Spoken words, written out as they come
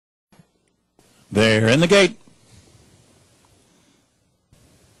They're in the gate.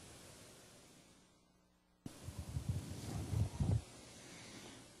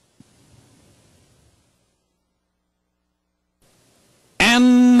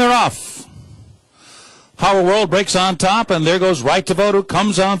 And they're off. Power World breaks on top, and there goes Right to Vote, who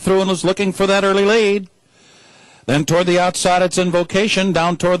comes on through and was looking for that early lead. Then toward the outside, it's Invocation,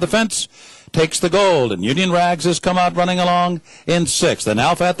 down toward the fence, takes the gold, and Union Rags has come out running along in sixth. And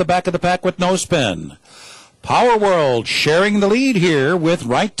Alpha at the back of the pack with no spin. Power World sharing the lead here with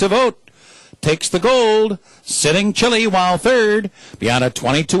Right to Vote. Takes the gold, sitting chilly, while third, beyond a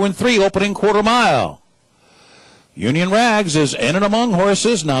 22-3 opening quarter mile. Union Rags is in and among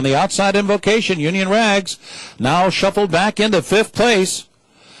horses. Now on the outside, Invocation. Union Rags now shuffled back into fifth place.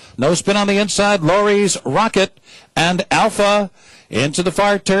 No spin on the inside, Laurie's Rocket, and Alpha into the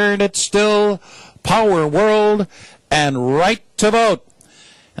far turn. It's still Power World and Right to Vote.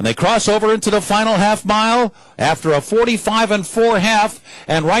 And they cross over into the final half mile after a 45-4 half,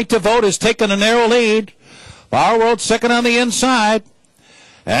 and Right to Vote has taken a narrow lead. Power World second on the inside.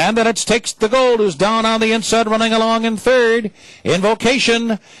 And then it takes the gold, who's down on the inside, running along in third.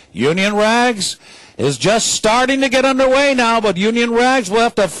 Invocation. Union Rags is just starting to get underway now, but Union Rags will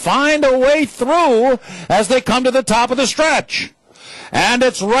have to find a way through as they come to the top of the stretch. And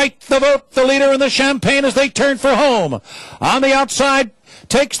it's Right to Vote, the leader in the Champagne, as they turn for home. On the outside,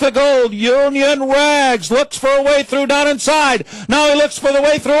 takes the gold. Union Rags looks for a way through down inside. Now he looks for the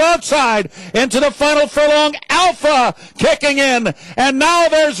way through outside into the final furlong. Alpha kicking in. And now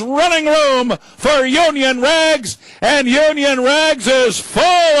there's running room for Union Rags. And Union Rags is full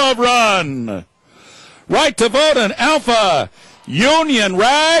of run. Right to Vote and Alpha. Union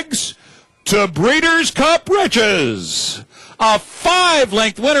Rags to Breeders' Cup riches. A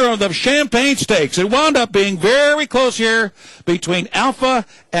 5-length winner of the Champagne Stakes. It wound up being very close here between Alpha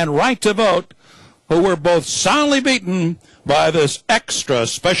and Right to Vote, who were both soundly beaten by this extra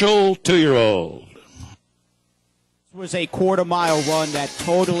special 2-year-old. It was a quarter-mile run that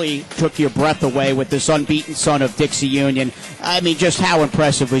totally took your breath away with this unbeaten son of Dixie Union. I mean, just how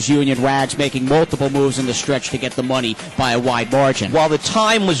impressive was Union Rags, making multiple moves in the stretch to get the money by a wide margin. While the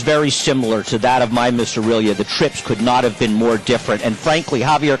time was very similar to that of my Miss Aurelia, the trips could not have been more different. And frankly,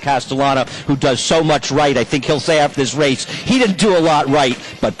 Javier Castellana, who does so much right, I think he'll say after this race, he didn't do a lot right,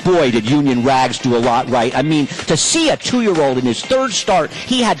 but boy, did Union Rags do a lot right. I mean, to see a 2-year-old in his third start,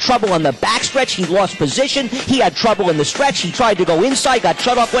 he had trouble on the backstretch, he lost position, he had trouble in the stretch, he tried to go inside, got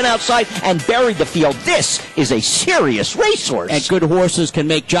shut off, went outside, and buried the field. This is a serious racehorse. And good horses can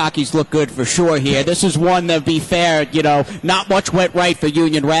make jockeys look good for sure here. This is one that, be fair, you know, not much went right for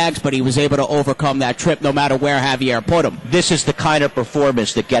Union Rags, but he was able to overcome that trip no matter where Javier put him. This is the kind of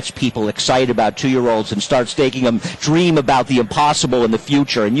performance that gets people excited about 2-year-olds and starts making them dream about the impossible in the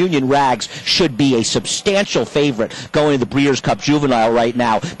future. And Union Rags should be a substantial favorite going to the Breeders' Cup Juvenile right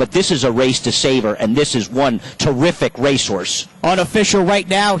now. But this is a race to savor, and this is one terrific racehorse. Unofficial right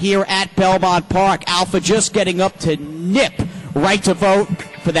now here at Belmont Park. Alpha just getting up to nip Right to Vote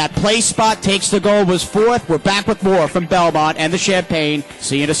for that place spot. Takes the goal, was fourth. We're back with more from Belmont and the Champagne.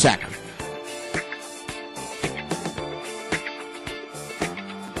 See you in a second.